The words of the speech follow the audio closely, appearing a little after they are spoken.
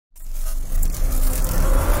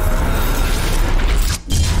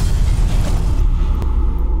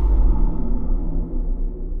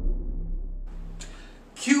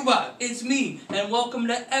It's me, and welcome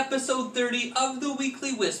to episode 30 of The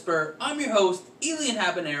Weekly Whisper. I'm your host, Elian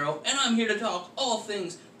Habanero, and I'm here to talk all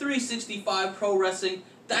things 365 Pro Wrestling.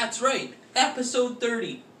 That's right, episode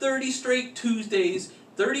 30, 30 straight Tuesdays,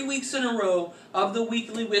 30 weeks in a row of The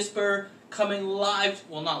Weekly Whisper, coming live,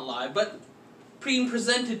 well not live, but being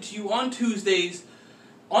presented to you on Tuesdays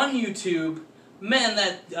on YouTube. Man,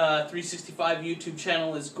 that 365 YouTube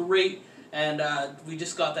channel is great, and we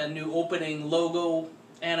just got that new opening logo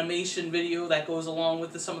animation video that goes along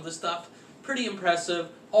with some of the stuff. Pretty impressive,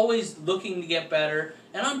 always looking to get better,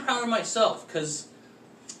 and I'm proud of myself, because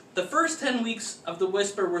the first 10 weeks of The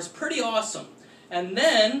Whisper was pretty awesome, and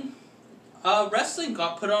then wrestling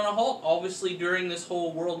got put on a halt. Obviously during this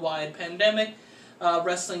whole worldwide pandemic,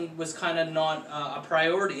 wrestling was kind of not a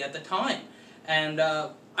priority at the time, and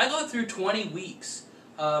I got through 20 weeks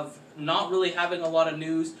of not really having a lot of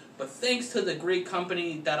news, but thanks to the great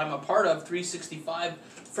company that I'm a part of, 365,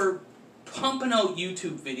 for pumping out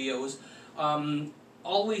YouTube videos,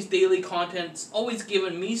 always daily content, always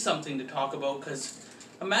giving me something to talk about, because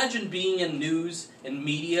imagine being in news and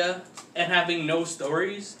media and having no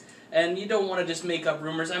stories, and you don't want to just make up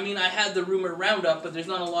rumors. I mean, I had the rumor roundup, but there's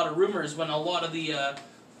not a lot of rumors when a lot of the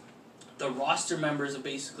roster members have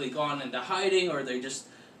basically gone into hiding, or they're just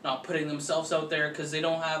not putting themselves out there because they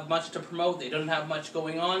don't have much to promote, they don't have much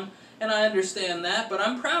going on, and I understand that, but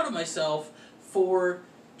I'm proud of myself for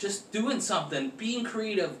just doing something, being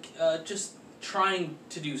creative, just trying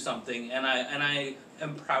to do something, and I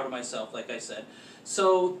am proud of myself, like I said.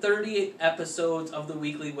 So, 38 episodes of The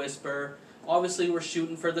Weekly Whisper. Obviously, we're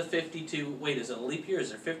shooting for the 52, wait, is it a leap year? Is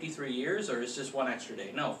there 53 years, or is it just one extra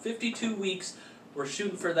day? No, 52 weeks, we're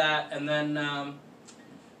shooting for that, and then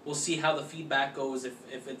we'll see how the feedback goes,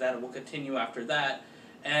 if that will continue after that.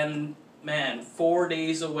 And man, 4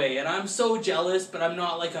 days away, and I'm so jealous, but I'm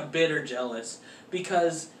not like a bitter jealous,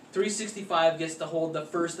 because 365 gets to hold the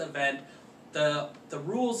first event. The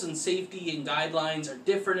rules and safety and guidelines are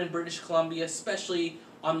different in British Columbia, especially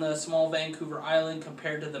on the small Vancouver Island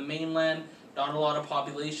compared to the mainland. Not a lot of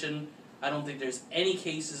population. I don't think there's any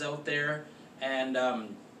cases out there, and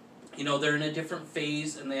you know, they're in a different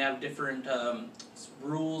phase, and they have different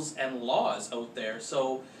rules and laws out there.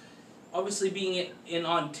 So obviously being in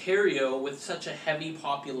Ontario with such a heavy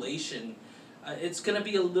population, it's going to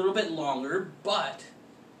be a little bit longer, but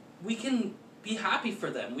we can be happy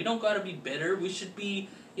for them. We don't got to be bitter. We should be,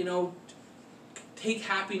 you know, take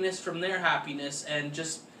happiness from their happiness and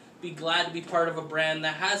just be glad to be part of a brand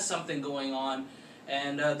that has something going on,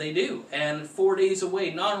 and they do. And 4 days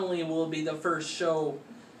away, not only will it be the first show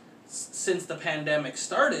since the pandemic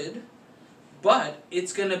started, but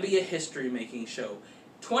it's going to be a history-making show.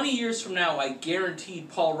 20 years from now, I guarantee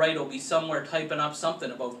Paul Wright will be somewhere typing up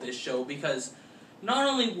something about this show, because not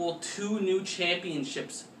only will 2 new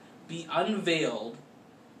championships be unveiled,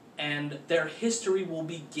 and their history will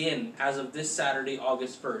begin as of this Saturday,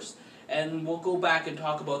 August 1st. And we'll go back and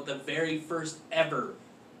talk about the very first ever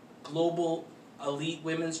Global Elite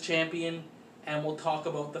Women's Champion, and we'll talk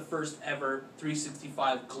about the first ever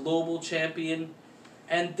 365 Global Champion.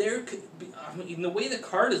 And there could be, I mean, the way the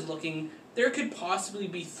card is looking, there could possibly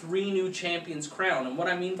be 3 new champions crowned. And what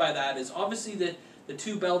I mean by that is, obviously the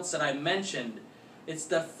 2 belts that I mentioned, it's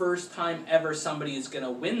the first time ever somebody is going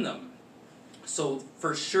to win them. So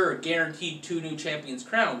for sure, guaranteed 2 new champions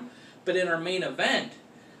crowned. But in our main event,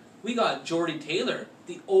 we got Jordy Taylor,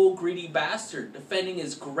 the old greedy bastard, defending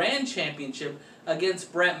his grand championship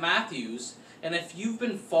against Brett Matthews. And if you've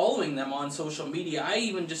been following them on social media, I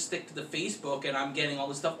even just stick to the Facebook and I'm getting all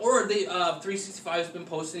this stuff. Or they 365 has been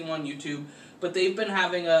posting them on YouTube, but they've been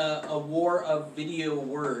having a war of video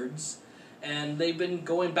words, and they've been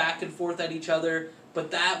going back and forth at each other.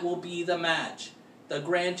 But that will be the match. The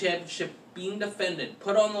Grand Championship being defended,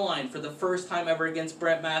 put on the line for the first time ever against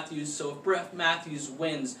Brett Matthews. So if Brett Matthews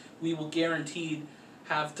wins, we will guaranteed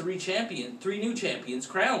have 3 new champions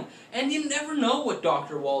crowned. And you never know what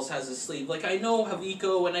Dr. Walls has asleep. Like, I know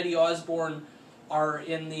Haviko and Eddie Osborne are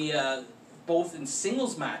in the both in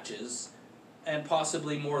singles matches, and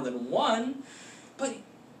possibly more than one, but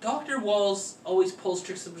Dr. Walls always pulls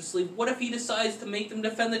tricks up his sleeve. What if he decides to make them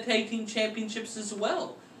defend the tag team championships as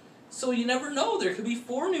well? So you never know. There could be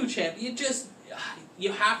 4 new champions.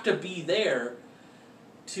 You have to be there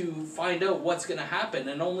to find out what's going to happen,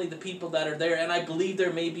 and only the people that are there, and I believe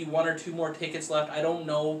there may be 1 or 2 more tickets left. I don't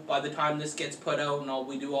know by the time this gets put out and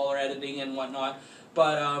we do all our editing and whatnot,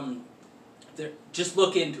 but just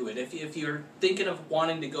look into it. If you're thinking of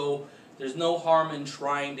wanting to go, there's no harm in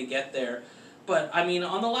trying to get there. But, I mean,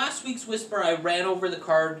 on the last week's Whisper, I ran over the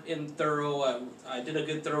card in thorough. I did a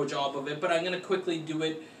good thorough job of it, but I'm going to quickly do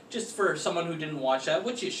it just for someone who didn't watch that,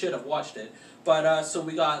 which you should have watched it. But so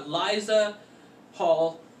we got Liza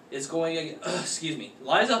Hall is going.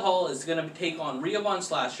 Liza Hall is going to take on Rhea Von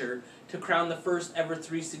Slasher to crown the first ever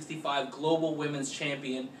 365 Global Women's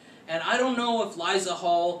Champion. And I don't know if Liza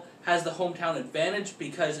Hall has the hometown advantage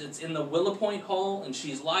because it's in the Willow Point Hall and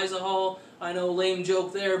she's Liza Hall. I know, lame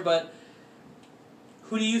joke there, but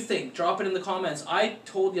who do you think? Drop it in the comments. I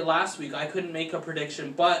told you last week I couldn't make a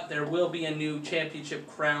prediction, but there will be a new championship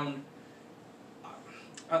crown.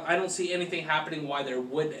 I don't see anything happening why there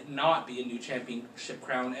would not be a new championship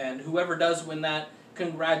crown, and whoever does win that,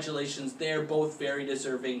 congratulations. They're both very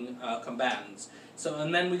deserving combatants. So,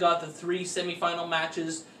 and then we got the 3 semifinal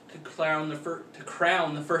matches to crown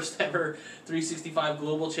the first ever 365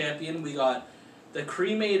 Global Champion. We got the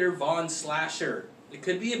Cremator Von Slasher. It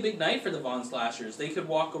could be a big night for the Von Slashers. They could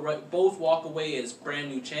both walk away as brand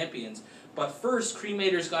new champions. But first,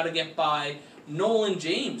 Cremator's got to get by Nolan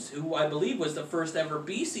James, who I believe was the first ever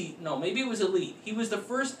BC... No, maybe it was Elite. He was the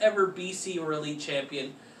first ever BC or Elite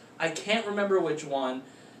champion. I can't remember which one,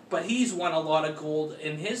 but he's won a lot of gold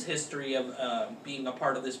in his history of being a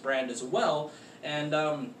part of this brand as well.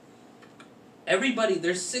 And everybody,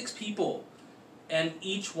 there's 6 people, and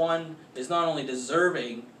each one is not only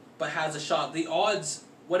deserving, but has a shot. The odds,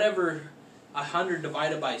 whatever 100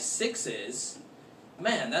 divided by 6 is,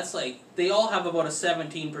 man, that's like, they all have about a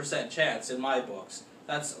 17% chance in my books.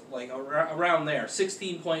 That's like around there,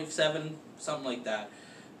 16.7, something like that.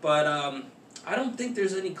 But I don't think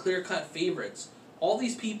there's any clear-cut favorites. All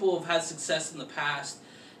these people have had success in the past,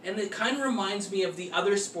 and it kind of reminds me of the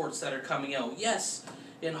other sports that are coming out. Yes,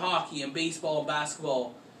 in hockey and baseball and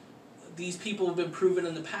basketball, these people have been proven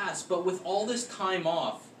in the past, but with all this time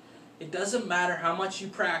off, it doesn't matter how much you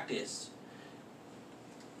practice.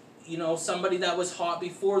 You know, somebody that was hot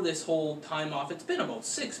before this whole time off, it's been about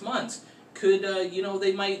 6 months, could, you know,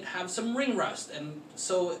 they might have some ring rust, and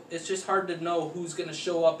so it's just hard to know who's going to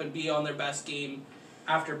show up and be on their best game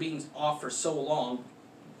after being off for so long.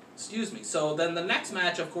 Excuse me. So then the next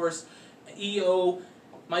match, of course, EO,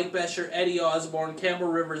 Mike Bescher, Eddie Osborne, Campbell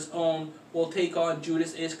Rivers' own will take on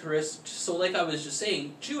Judas Icarus. So like I was just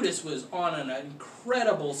saying, Judas was on an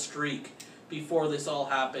incredible streak before this all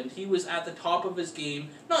happened. He was at the top of his game.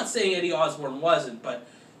 Not saying Eddie Osborne wasn't, but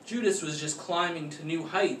Judas was just climbing to new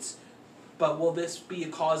heights. But will this be a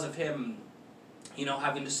cause of him, you know,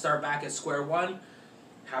 having to start back at square one?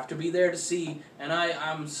 Have to be there to see. And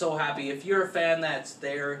I'm so happy. If you're a fan that's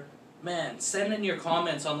there, man, send in your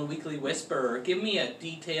comments on the Weekly Whisper, or give me a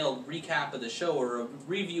detailed recap of the show or a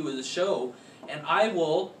review of the show, and I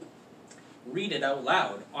will read it out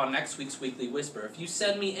loud on next week's Weekly Whisper. If you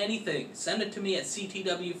send me anything, send it to me at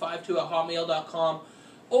ctw52@hotmail.com,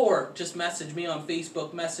 or just message me on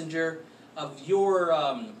Facebook Messenger of your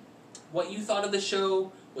what you thought of the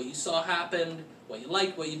show, what you saw happen, what you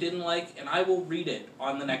liked, what you didn't like, and I will read it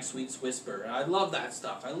on the next week's Whisper. And I love that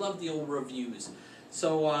stuff. I love the old reviews.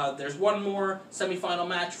 So there's one more semifinal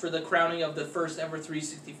match for the crowning of the first ever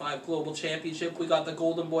 365 Global Championship. We got the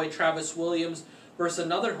Golden Boy Travis Williams versus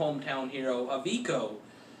another hometown hero, Haviko.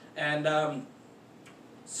 And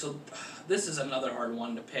so this is another hard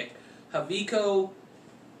one to pick. Haviko,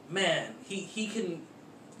 man, he can...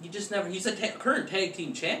 You just never... He's a current tag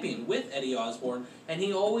team champion with Eddie Osborne, and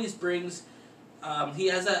he always brings... he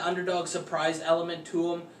has that underdog surprise element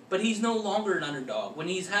to him, but he's no longer an underdog. When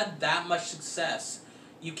he's had that much success,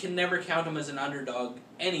 you can never count him as an underdog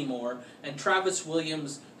anymore. And Travis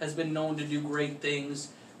Williams has been known to do great things,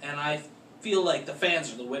 and I feel like the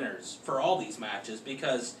fans are the winners for all these matches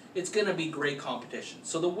because it's going to be great competition.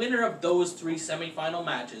 So the winner of those 3 semifinal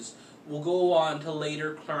matches will go on to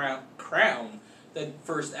later crown the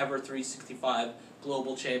first ever 365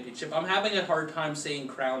 Global Championship. I'm having a hard time saying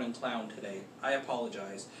crown and clown today. I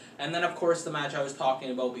apologize. And then, of course, the match I was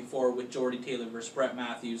talking about before with Jordy Taylor versus Brett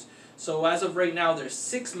Matthews. So as of right now, there's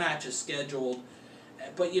 6 matches scheduled,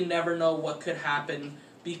 but you never know what could happen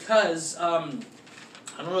because, I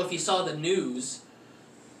don't know if you saw the news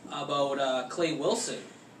about Clay Wilson.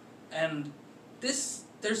 And there's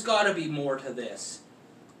got to be more to this.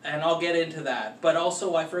 And I'll get into that. But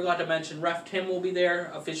also, I forgot to mention, Ref Tim will be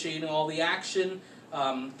there officiating all the action.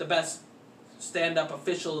 The best stand-up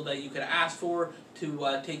official that you could ask for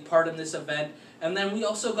to take part in this event. And then we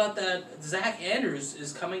also got that Zach Andrews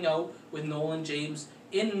is coming out with Nolan James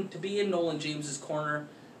to be in Nolan James's corner.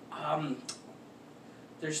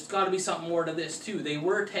 There's got to be something more to this, too. They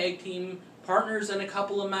were tag team partners in a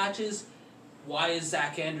couple of matches. Why is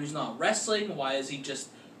Zach Andrews not wrestling? Why is he just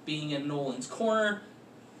being in Nolan's corner?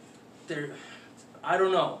 I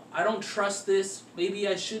don't know. I don't trust this. Maybe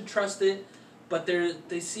I should trust it, but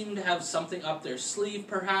they seem to have something up their sleeve,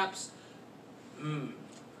 perhaps.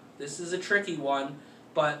 This is a tricky one,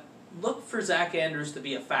 but look for Zach Andrews to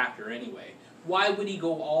be a factor anyway. Why would he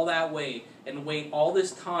go all that way and wait all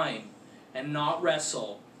this time and not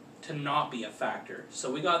wrestle to not be a factor?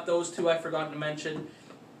 So we got those two I forgot to mention.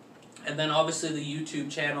 And then obviously the YouTube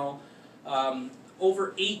channel.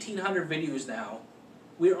 Over 1,800 videos now.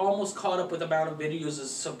 We're almost caught up with the amount of videos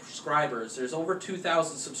as subscribers. There's over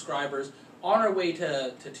 2,000 subscribers. On our way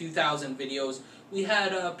to 2,000 videos. We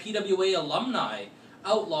had PWA alumni,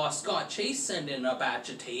 Outlaw Scott Chase, send in a batch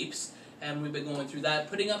of tapes. And we've been going through that,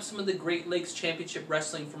 putting up some of the Great Lakes Championship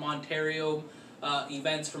Wrestling from Ontario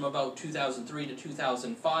events from about 2003 to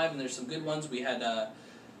 2005. And there's some good ones. We had...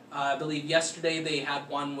 I believe yesterday they had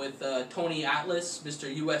one with Tony Atlas,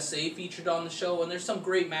 Mr. USA, featured on the show, and there's some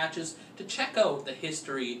great matches to check out the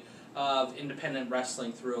history of independent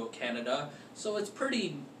wrestling throughout Canada. So it's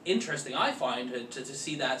pretty interesting, I find, to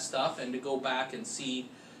see that stuff and to go back and see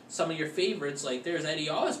some of your favorites. Like, there's Eddie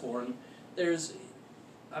Osborne. There's,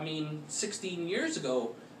 16 years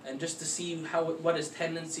ago, and just to see what his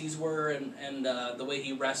tendencies were and the way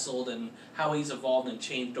he wrestled and how he's evolved and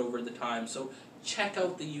changed over the time. So check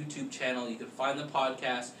out the YouTube channel. You can find the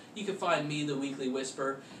podcast. You can find me, The Weekly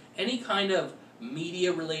Whisper. Any kind of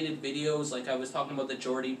media-related videos, like I was talking about the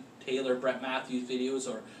Jordy Taylor, Brett Matthews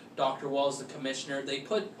videos, or Dr. Walls, the Commissioner, they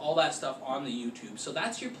put all that stuff on the YouTube. So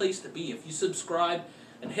that's your place to be. If you subscribe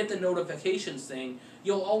and hit the notifications thing,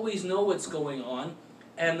 you'll always know what's going on.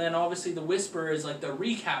 And then obviously the Whisper is like the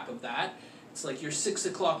recap of that. It's like your 6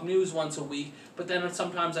 o'clock news once a week, but then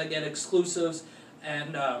sometimes I get exclusives,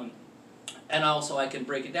 and also I can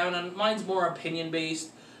break it down, and mine's more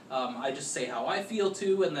opinion-based. I just say how I feel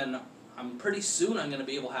too, and then pretty soon I'm going to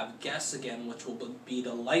be able to have guests again, which will be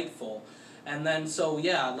delightful. And then, so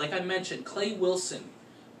yeah, like I mentioned, Clay Wilson.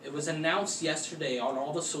 It was announced yesterday on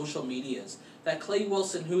all the social medias that Clay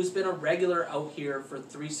Wilson, who's been a regular out here for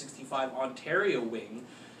 365 Ontario Wing,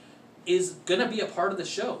 is going to be a part of the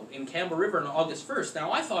show in Campbell River on August 1st.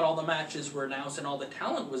 Now, I thought all the matches were announced and all the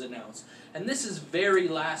talent was announced, and this is very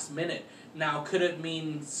last minute. Now, could it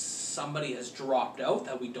mean somebody has dropped out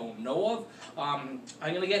that we don't know of? I'm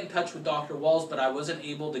going to get in touch with Dr. Walls, but I wasn't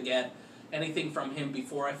able to get anything from him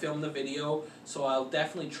before I filmed the video, so I'll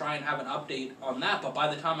definitely try and have an update on that, but by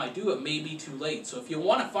the time I do, it may be too late. So if you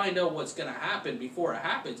want to find out what's going to happen before it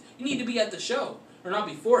happens, you need to be at the show. Or not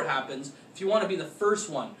before it happens. If you want to be the first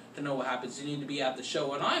one to know what happens, you need to be at the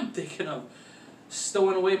show. And I'm thinking of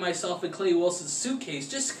stowing away myself in Clay Wilson's suitcase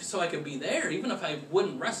just so I could be there, even if I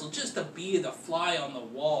wouldn't wrestle, just to be the fly on the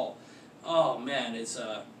wall. Oh man,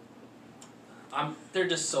 they're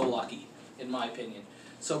just so lucky, in my opinion.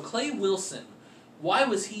 So Clay Wilson, why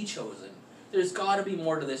was he chosen? There's got to be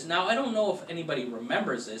more to this. Now, I don't know if anybody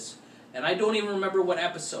remembers this, and I don't even remember what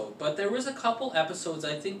episode, but there was a couple episodes,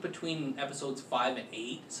 I think between episodes 5 and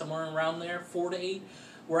 8, somewhere around there, 4 to 8,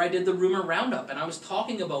 where I did the Rumor Roundup, and I was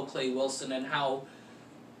talking about Clay Wilson and how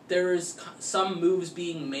there is some moves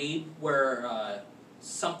being made where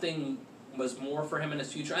something was more for him in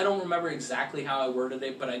his future. I don't remember exactly how I worded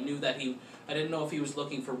it, but I knew that I didn't know if he was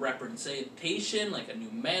looking for representation, like a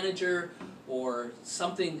new manager, or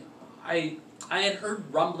something. I had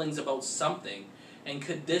heard rumblings about something, and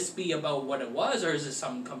could this be about what it was, or is it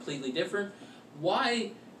something completely different?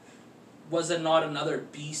 Why was there not another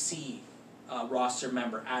BC roster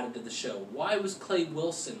member added to the show? Why was Clay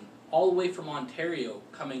Wilson, all the way from Ontario,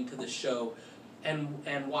 coming to the show?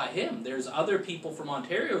 And why him? There's other people from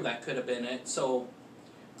Ontario that could have been it, so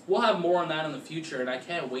we'll have more on that in the future, and I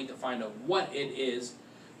can't wait to find out what it is.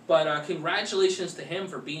 But congratulations to him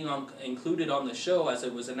for being included on the show as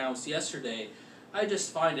it was announced yesterday. I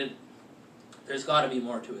just find there's got to be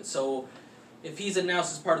more to it. So if he's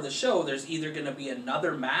announced as part of the show, there's either going to be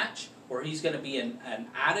another match, or he's going to be an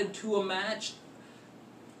added to a match.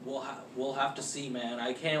 We'll have to see, man.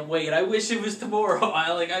 I can't wait. I wish it was tomorrow.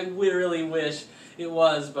 I really wish it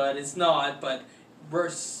was, but it's not. But we're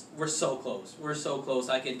so close. We're so close.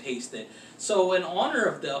 I can taste it. So in honor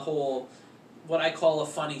of the whole, what I call a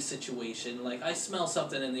funny situation, like I smell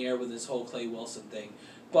something in the air with this whole Clay Wilson thing,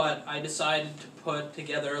 but I decided to put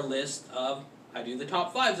together a list of, I do the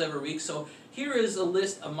top 5s every week, so here is a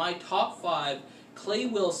list of my top 5 Clay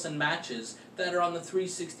Wilson matches that are on the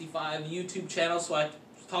 365 YouTube channel. So I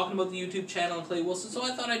talking about the YouTube channel and Clay Wilson, so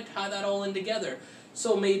I thought I'd tie that all in together.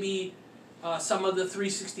 So maybe some of the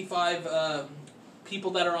 365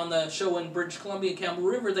 people that are on the show in British Columbia, Campbell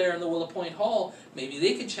River there in the Willow Point Hall, maybe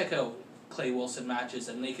they could check out Clay Wilson matches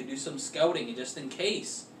and they could do some scouting just in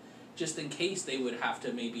case they would have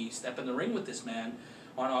to maybe step in the ring with this man.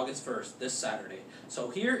 on August 1st, this Saturday. So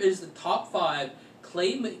here is the top 5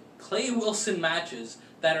 Clay Wilson matches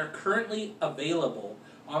that are currently available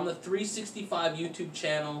on the 365 YouTube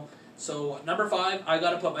channel. So number 5, I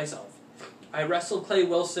gotta put myself. I wrestled Clay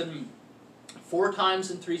Wilson 4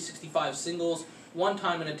 times in 365 singles, 1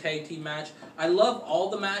 time in a tag team match. I love all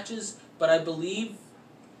the matches, but I believe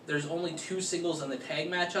there's only 2 singles in the tag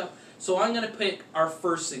matchup. So I'm going to pick our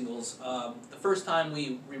first singles. The first time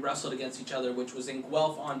we wrestled against each other, which was in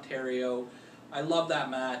Guelph, Ontario. I love that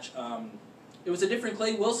match. It was a different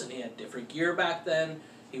Clay Wilson. He had different gear back then.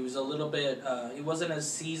 He was a little bit, he wasn't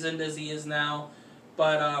as seasoned as he is now.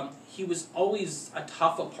 But he was always a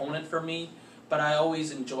tough opponent for me. But I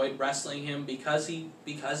always enjoyed wrestling him because he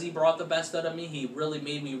brought the best out of me. He really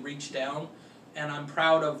made me reach down. And I'm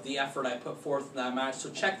proud of the effort I put forth in that match. So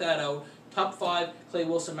check that out. Top 5 Clay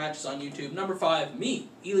Wilson matches on YouTube. Number 5, me,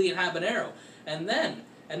 Elian Habanero. And then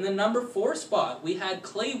number 4 spot, we had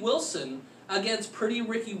Clay Wilson against Pretty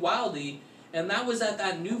Ricky Wildy. And that was at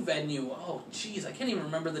that new venue. Oh, jeez, I can't even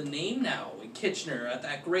remember the name now. In Kitchener, at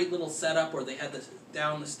that great little setup where they had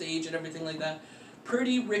down the stage and everything like that.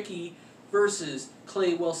 Pretty Ricky versus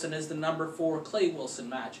Clay Wilson is the number 4 Clay Wilson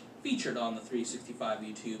match featured on the 365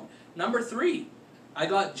 YouTube. Number 3, I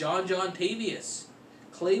got John Tavius.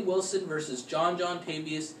 Clay Wilson versus John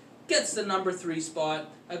Tavius gets the number 3 spot.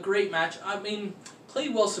 A great match. I mean, Clay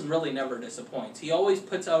Wilson really never disappoints. He always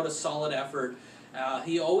puts out a solid effort.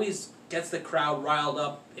 He always gets the crowd riled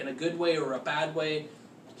up in a good way or a bad way.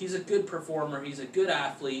 He's a good performer. He's a good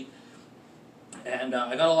athlete. And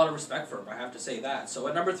I got a lot of respect for him, I have to say that. So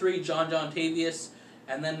at number 3, John Tavius.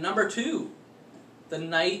 And then number 2, the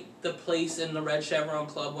night, the place, and the Red Chevron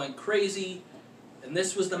Club went crazy. And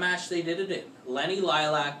this was the match they did it in. Lenny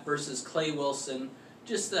Lilac versus Clay Wilson.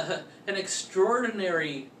 Just an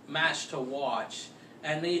extraordinary match to watch.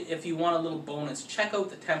 And if you want a little bonus, check out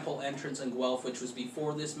the Temple entrance in Guelph, which was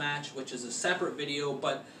before this match, which is a separate video.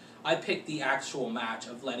 But I picked the actual match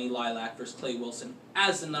of Lenny Lilac versus Clay Wilson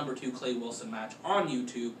as the number 2 Clay Wilson match on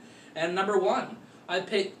YouTube. And number 1, I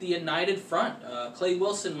picked the United Front. Clay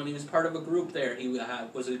Wilson, when he was part of a group there, he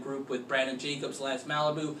was a group with Brandon Jacobs, Lance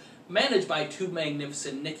Malibu, managed by Two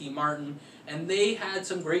Magnificent, Nicky Martin, and they had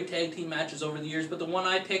some great tag team matches over the years, but the one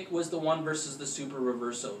I picked was the one versus the Super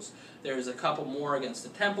Reversos. There's a couple more against the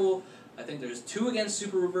Temple. I think there's 2 against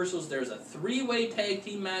Super Reversos. There's a 3-way tag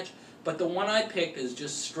team match, but the one I picked is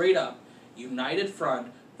just straight up United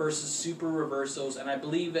Front versus Super Reversos, and I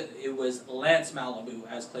believe it was Lance Malibu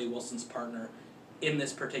as Clay Wilson's partner in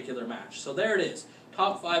this particular match. So there it is.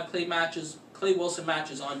 Top 5 Clay Wilson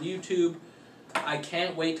matches on YouTube. I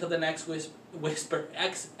can't wait till the next edition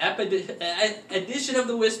of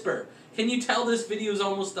the Whisper. Can you tell this video is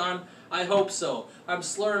almost done? I hope so. I'm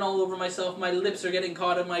slurring all over myself. My lips are getting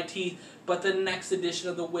caught in my teeth. But the next edition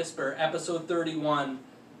of the Whisper, episode 31,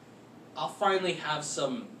 I'll finally have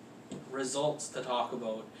some results to talk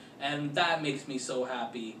about. And that makes me so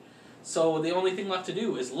happy. So the only thing left to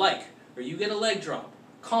do is like, or you get a leg drop,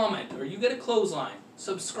 comment, or you get a clothesline,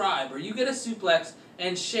 subscribe, or you get a suplex,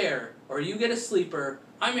 and share, or you get a sleeper.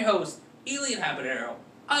 I'm your host, Elian Habanero.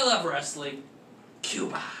 I love wrestling.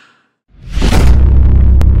 Cuba.